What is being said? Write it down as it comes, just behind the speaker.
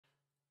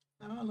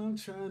All I'm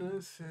trying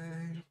to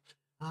say,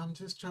 I'm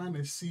just trying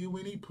to see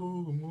Winnie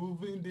Pooh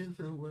moving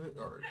different ways.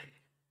 All right.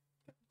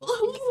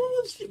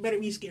 Oh, it better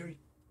be scary.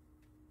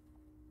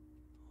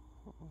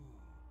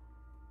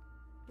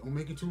 Don't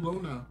make it too low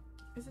now.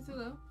 Is it too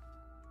low?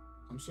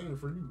 I'm saying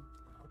for you.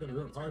 I got it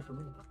up high for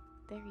me.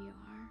 There you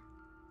are.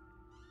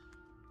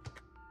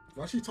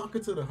 Why she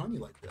talking to the honey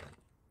like that?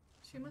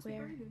 She must Where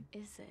be breathing.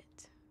 is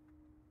it?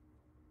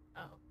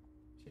 Oh,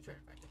 she tried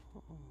to find it.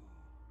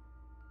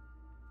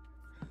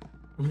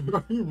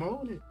 Why you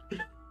moaning?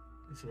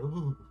 It's,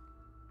 oh.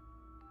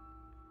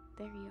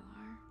 There you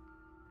are.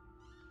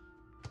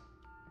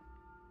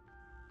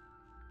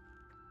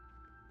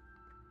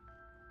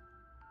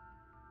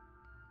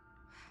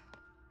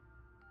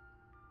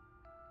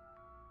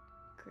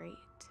 Great.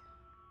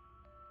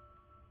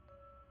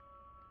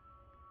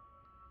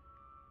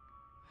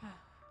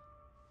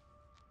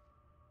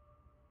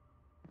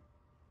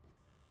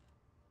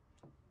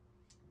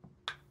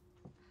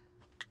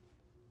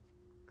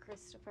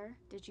 Christopher,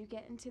 did you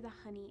get into the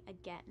honey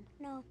again?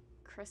 No.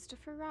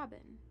 Christopher Robin,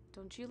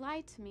 don't you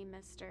lie to me,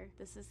 mister.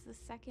 This is the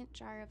second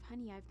jar of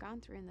honey I've gone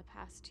through in the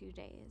past 2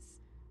 days.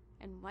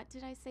 And what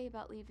did I say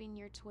about leaving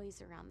your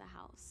toys around the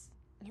house?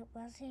 It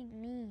wasn't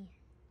me.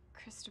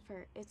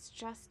 Christopher, it's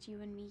just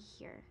you and me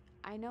here.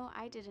 I know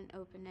I didn't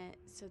open it,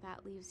 so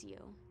that leaves you.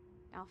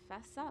 Now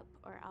fess up,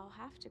 or I'll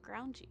have to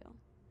ground you.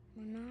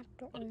 We're not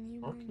the only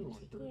ones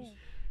here.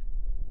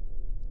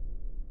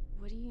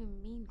 What do you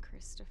mean,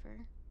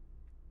 Christopher?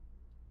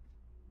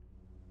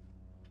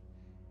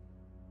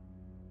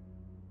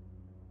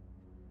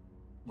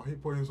 Why he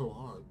pointing so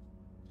hard?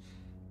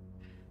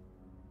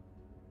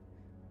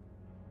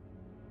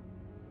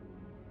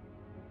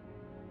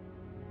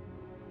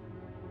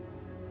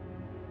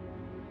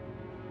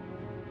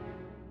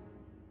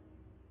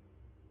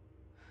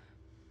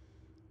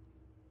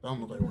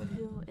 I'm like,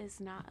 Pooh is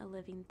not a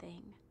living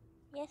thing.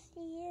 Yes,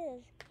 he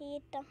is. He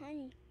ate the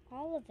honey.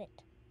 All of it.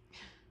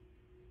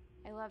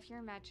 I love your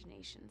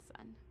imagination,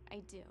 son.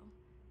 I do.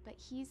 But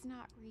he's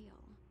not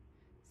real.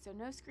 So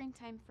no screen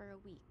time for a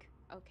week,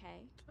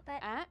 okay?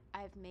 But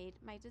I've made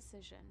my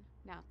decision.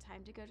 Now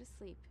time to go to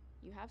sleep.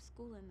 You have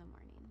school in the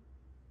morning.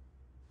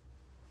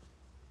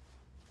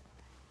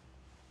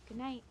 Good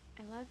night.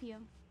 I love you.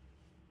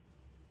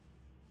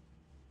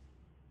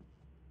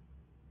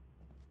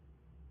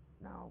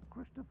 Now,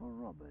 Christopher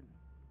Robin,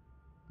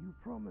 you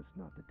promised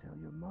not to tell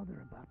your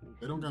mother about me.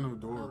 they don't got no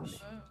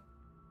doors. Oh.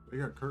 They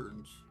got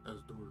curtains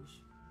as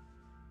doors.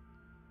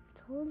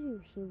 told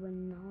you he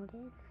wouldn't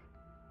notice.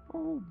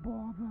 Oh,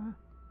 bother.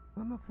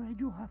 I'm afraid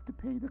you'll have to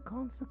pay the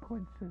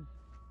consequences.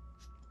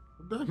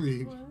 What that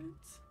mean? What?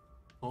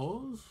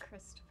 Pause?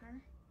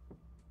 Christopher?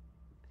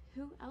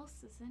 Who else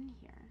is in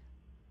here?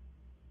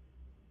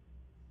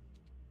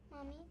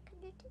 Mommy, could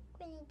you take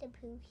Winnie the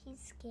Pooh?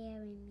 He's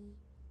scaring me.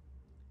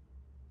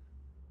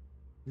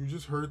 You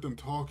just heard them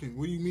talking.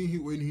 What do you mean he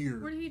went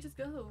here? Where did he just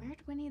go? Where'd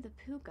Winnie the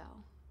Pooh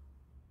go?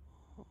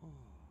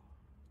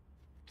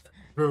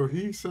 Bro,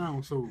 he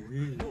sounds so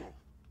weird.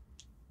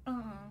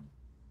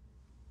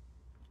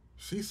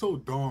 She's so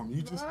dumb.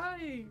 You just...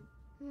 Right.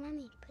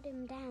 Mommy, put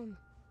him down.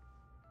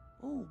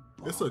 Oh,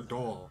 It's a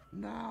doll.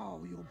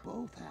 now you'll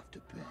both have to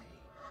pay.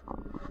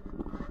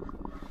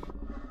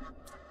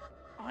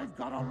 I've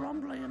got a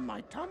rumbly in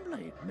my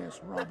tumbly, Miss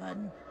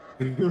Robin.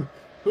 What the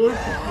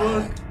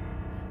fuck?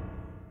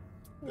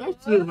 That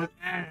shit was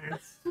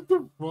ass. What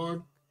the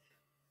fuck?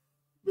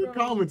 The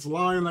comments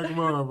lying like a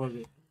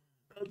motherfucker.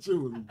 That shit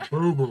was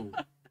boo-boo.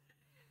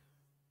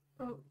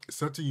 Oh.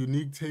 Such a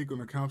unique take on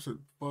the concept.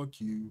 Fuck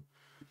you.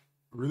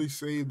 Really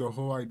saved the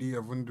whole idea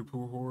of Winnie the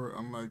Pooh horror,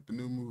 unlike the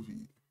new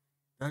movie.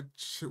 That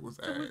shit was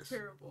That was ass.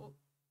 terrible.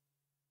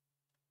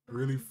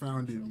 Really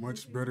found it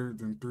much better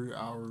than 3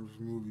 hours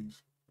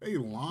movies. They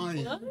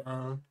lying, What?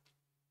 bro.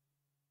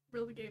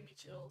 Really gave me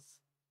chills.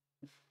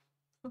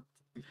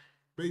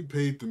 They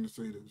paid them to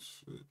say this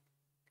shit.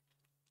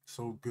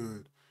 So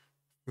good.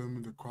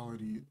 Filming the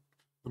quality.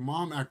 The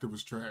mom actor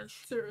was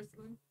trash.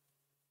 Seriously.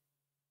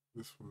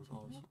 This was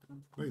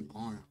awesome. They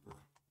lying, bro.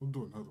 We'll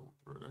do another one,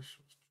 bro. That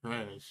shit was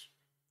trash.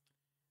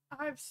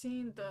 I've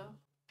seen the.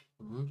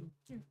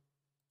 Mm-hmm.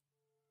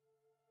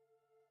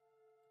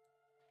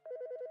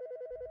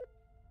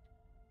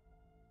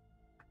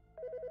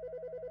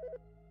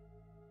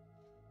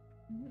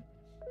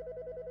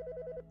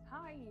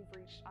 Hi, you've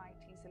reached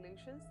IT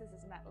Solutions. This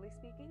is Natalie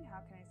speaking. How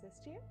can I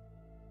assist you?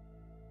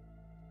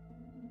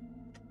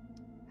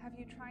 Have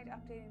you tried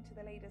updating to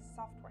the latest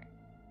software?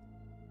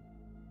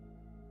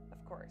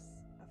 Of course,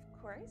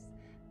 of course.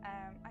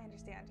 I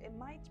understand. It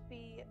might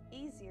be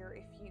easier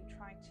if you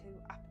try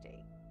to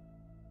update.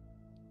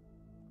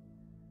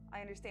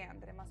 I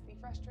understand that it must be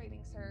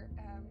frustrating, sir.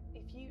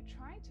 If you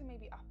try to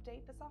maybe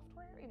update the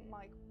software, it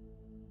might...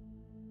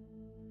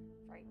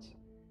 Right.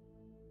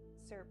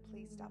 Sir,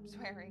 please stop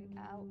swearing.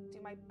 I'll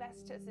do my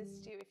best to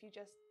assist you if you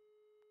just...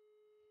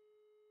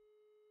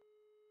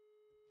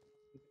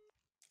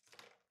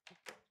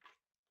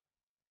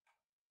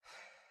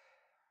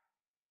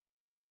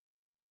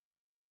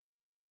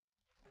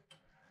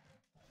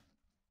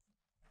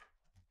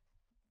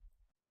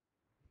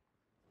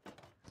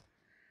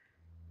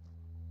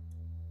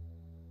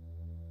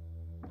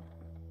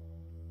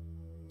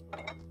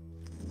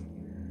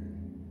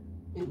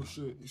 Oh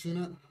shit! You seen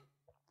that?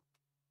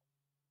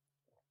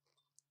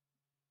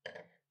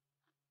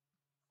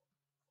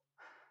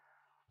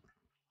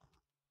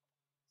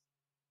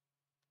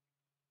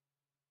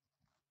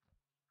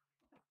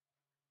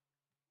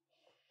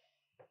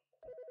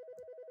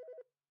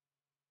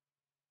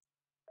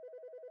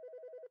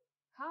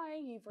 Hi,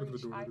 you've Look at the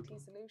reached door, look at IT the door.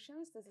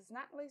 Solutions. This is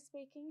Natalie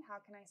speaking. How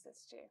can I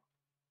assist you?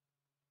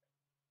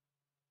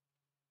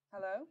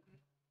 Hello?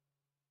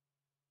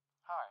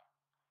 Hi.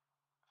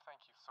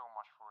 Thank you so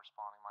much for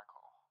responding my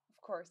call.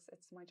 Of course,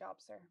 it's my job,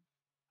 sir.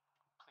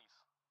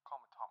 Please, call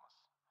me Thomas.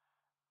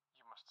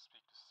 You must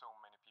speak to so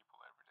many people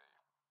every day.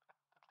 At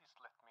least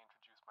let me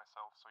introduce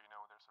myself so you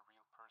know there's a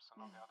real person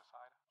on the other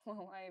side.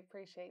 Well, I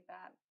appreciate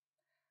that.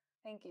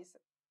 Thank you,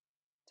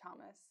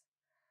 Thomas.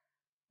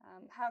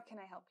 How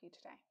can I help you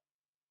today?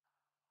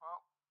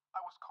 Well,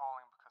 I was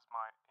calling because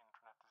my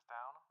internet is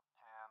down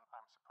and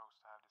I'm supposed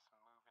to have this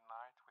movie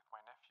night with my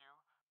nephew.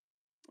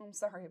 I'm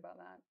sorry about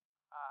that.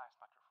 It's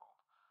not your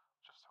fault.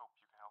 Just hope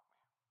you can help me.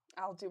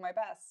 I'll do my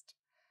best.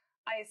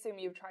 I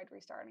assume you've tried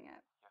restarting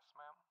it. Yes,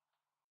 ma'am.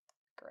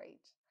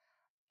 Great.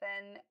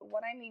 Then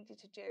what I need you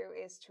to do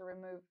is to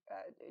remove...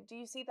 do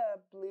you see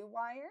the blue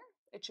wire?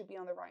 It should be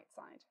on the right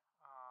side.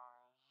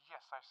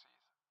 Yes, I see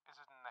it.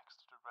 Is it next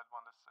to the red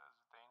one that says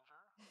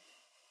danger?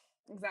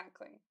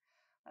 Exactly.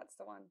 That's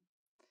the one.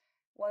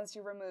 Once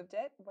you removed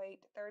it,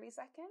 wait 30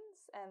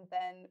 seconds and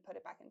then put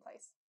it back in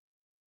place.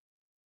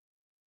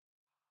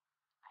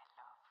 I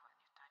love when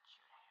you touch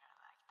your hair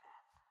like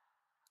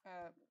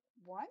that.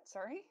 What?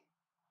 Sorry?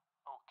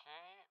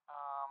 Okay,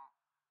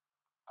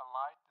 a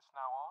light is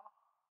now on.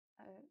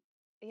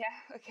 Yeah,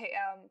 okay,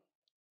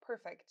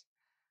 perfect.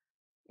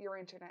 Your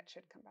internet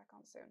should come back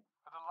on soon.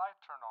 The light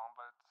turned on,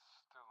 but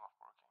it's still not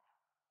working.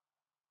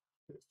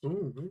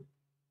 Soon, man.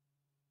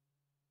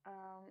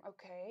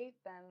 Okay,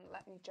 then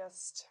let me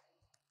just...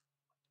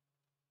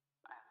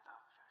 I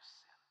love your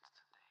scent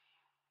today.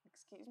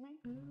 Excuse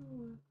me?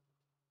 Ooh.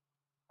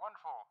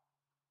 Wonderful.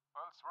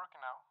 Well, it's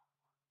working now.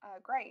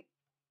 Great.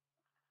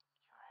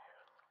 Your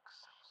hair looks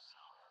so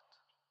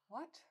soft.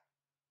 What?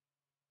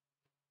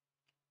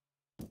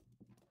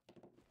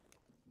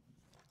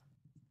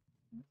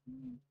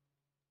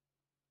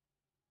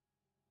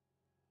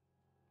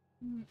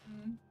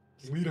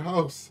 Leave the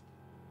house.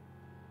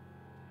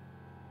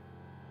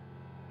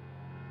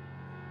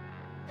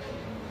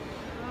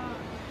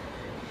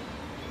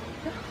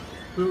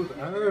 Build eyes.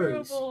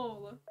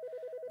 Terrible.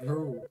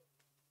 No.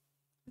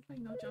 It's like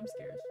no jump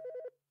scares.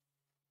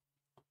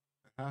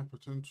 I have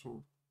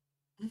potential.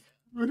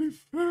 But he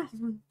failed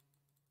me.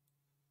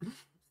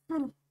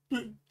 Son of a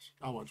bitch.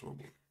 I'll watch one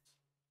more.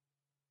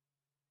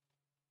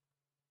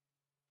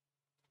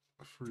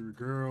 A free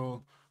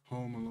girl,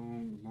 home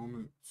alone, the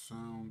moment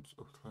sounds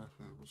of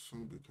clapping will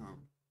soon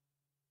become.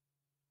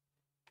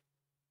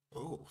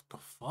 Oh, what the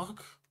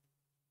fuck?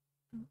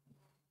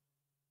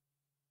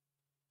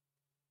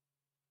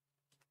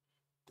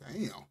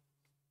 Damn.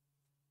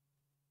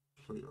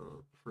 Play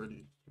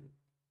Freddy.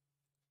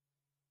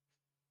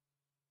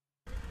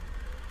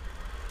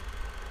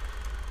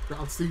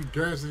 Y'all see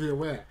girls in here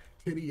wet.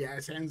 Titty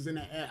ass hands in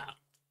the air.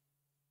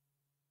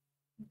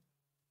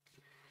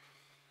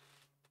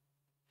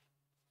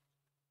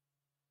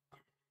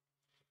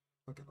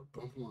 I got a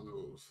bump on my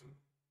nose.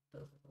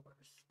 Those are the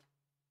worst.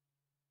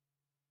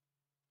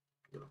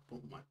 I got a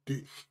bump on my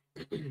dick.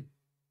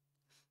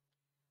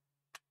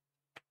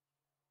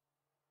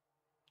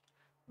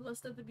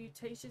 Lust of the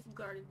mutations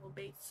garden will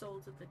bait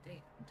souls of the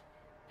damned,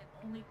 and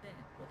only then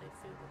will they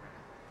feel the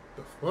wrath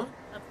The fuck?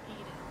 of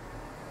Eden.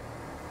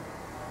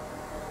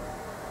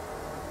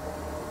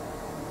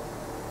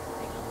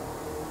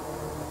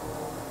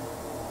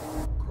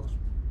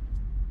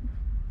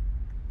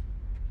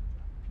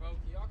 Bro,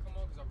 can y'all come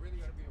on? Because I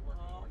really gotta be at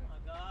work. Oh my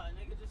god,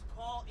 nigga, just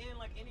call in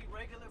like any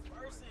regular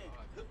person.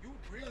 You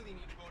really need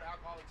to go to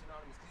Alcoholics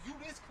Anonymous because you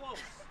this close.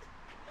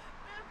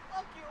 Man,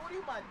 fuck you. What are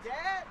you, my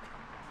dad?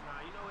 Nah,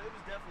 you know, it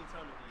was definitely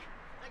time to leave.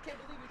 I can't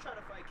believe you tried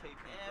to fight KP,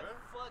 man.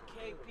 Fuck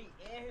KP.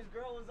 And his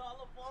girl was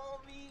all up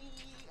on me.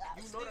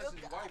 You know that's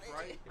his wife,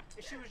 right?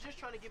 And she was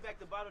just trying to get back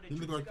the bottle that He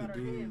you look like took out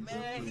the her hand. dude.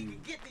 Man, he could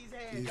get these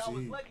hands. I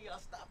was lucky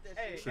I stopped that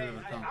shit. Hey,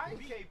 I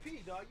ain't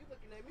KP, dog. You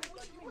looking at me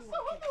like you Hold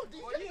on,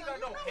 DJ. Boy, you ain't got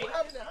no hate. What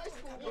happened in high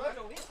school, bro? You got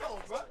no hate. Come on,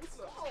 bro.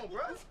 Come on,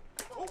 bro.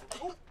 Oh.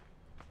 Come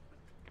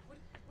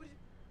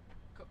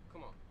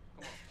on.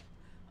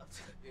 I'm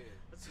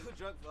too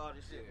drunk for all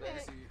this shit, Yeah, man.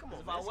 see, Come on,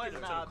 if I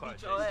wasn't, I'd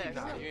beat your ass.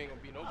 Nah, you ain't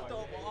gonna beat I'll nobody.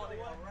 throw my all the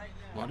way out right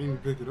now. Why didn't you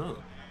pick it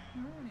up?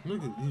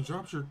 Nigga, you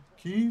dropped your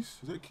keys?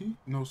 Is that key?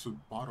 No, it's a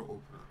bottle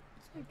opener.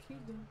 It's like key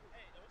though.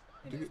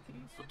 I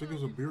think it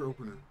was a beer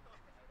opener.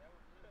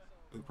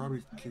 They're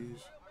probably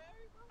keys.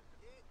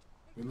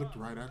 They looked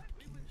right at the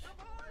keys.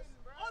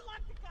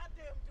 Unlock the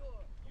goddamn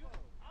door.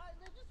 Alright,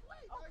 man, just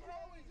wait.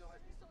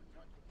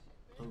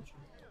 Told you.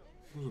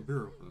 It was a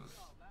beer opener.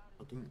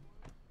 I think.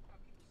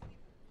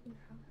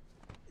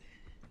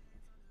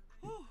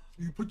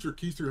 You put your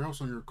keys to your house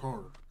on your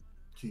car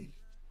key.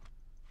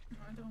 No,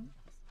 I don't.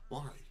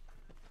 Why?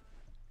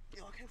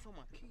 Yo, I can't find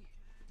my key.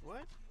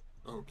 What?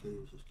 Okay, it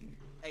was just key.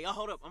 Hey, y'all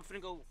hold up. I'm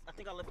finna go. I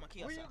think I left my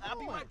key outside. I'll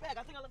be right back.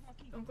 I think I left my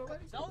key. Don't go back.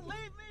 Don't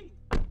leave me.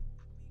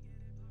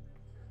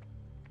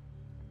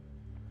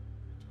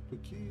 The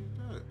key is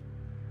that?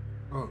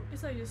 Oh.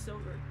 It's like just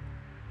silver.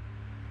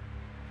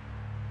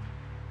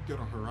 You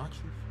got a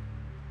Hirachis?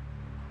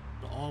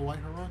 The all-white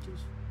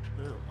Hirachis?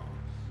 Hell no.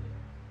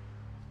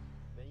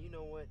 Man, you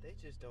know what? They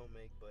just don't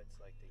make butts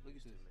like they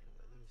used to make.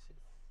 Let me see.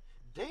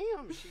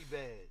 Damn, she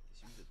bad.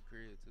 She was at the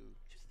crib too.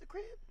 She's at the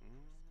crib?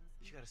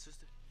 She got a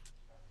sister?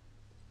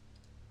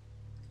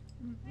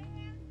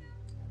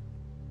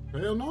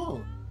 Hell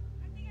no.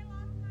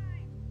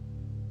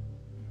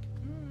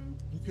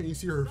 You can't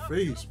see her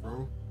face,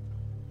 bro.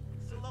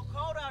 It's a little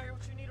cold out here.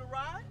 What, you need a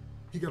ride?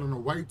 He got on a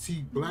white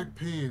tee, black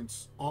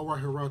pants, all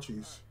white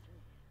Hirachis,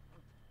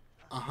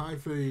 a high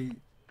fade.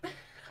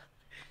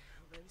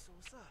 Baby, so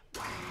what's up?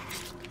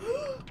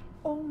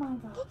 Oh my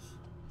gosh.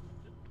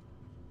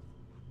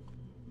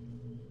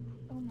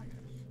 Oh my gosh.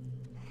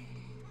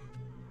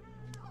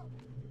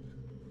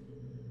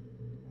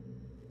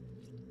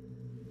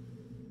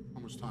 How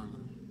much time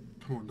left?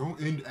 Come on,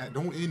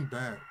 don't end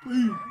bad,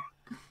 please.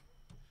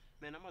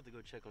 Man, I'm about to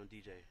go check on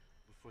DJ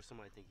before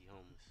somebody think he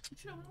homeless. You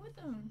should have went with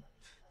them.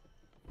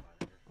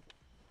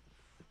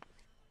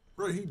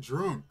 Bro, he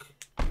drunk.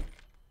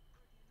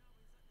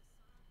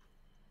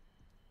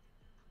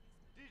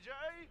 DJ!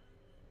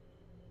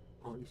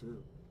 Oh, he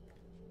said.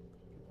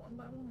 One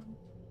by one.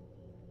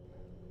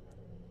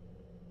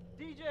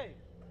 DJ!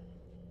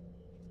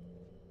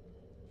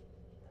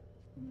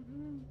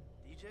 Mm-hmm.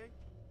 DJ?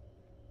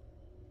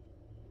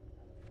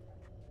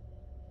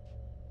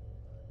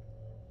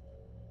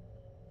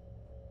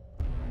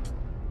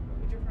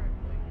 With your friend,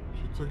 like.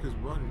 She took his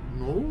body.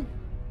 No?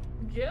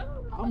 Yeah.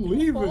 I'm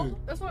leaving. Well,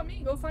 that's what I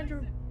mean. Go find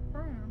your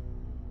friend.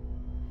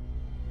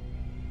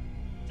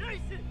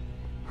 Jason!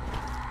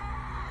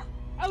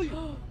 Elliot!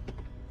 Oh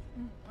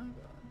my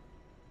god.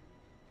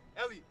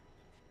 Elliot!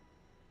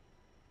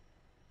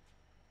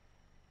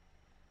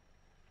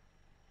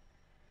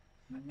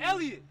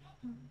 Elliot!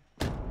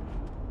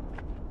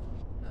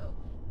 No.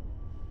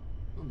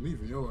 I'm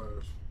leaving your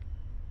ass.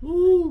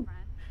 Woo!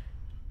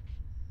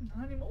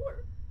 Not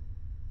anymore.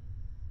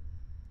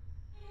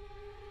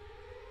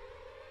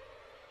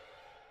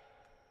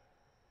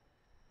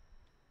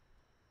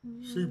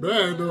 She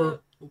bad though.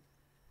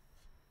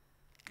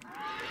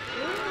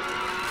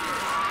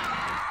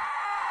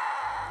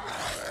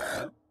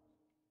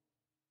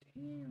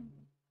 Damn.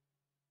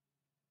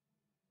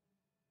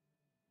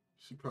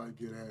 She probably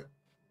get at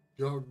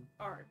y'all.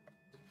 Alright.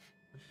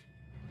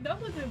 That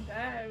wasn't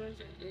bad, was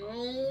it?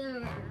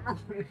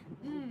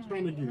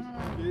 Trying to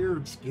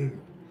get scared.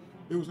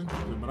 It was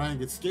interesting, but I ain't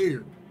get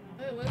scared.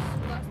 It was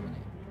last minute.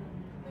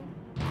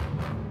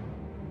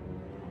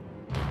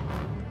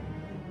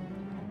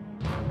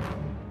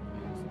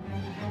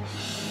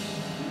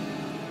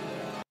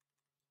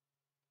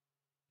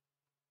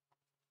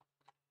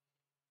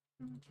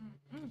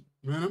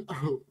 Man, I'm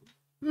out.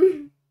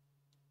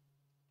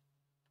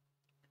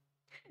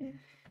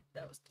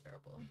 That was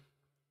terrible.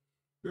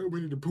 That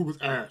Winnie the Pooh was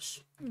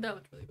ass. That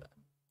was really bad.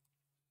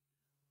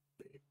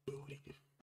 Big booty.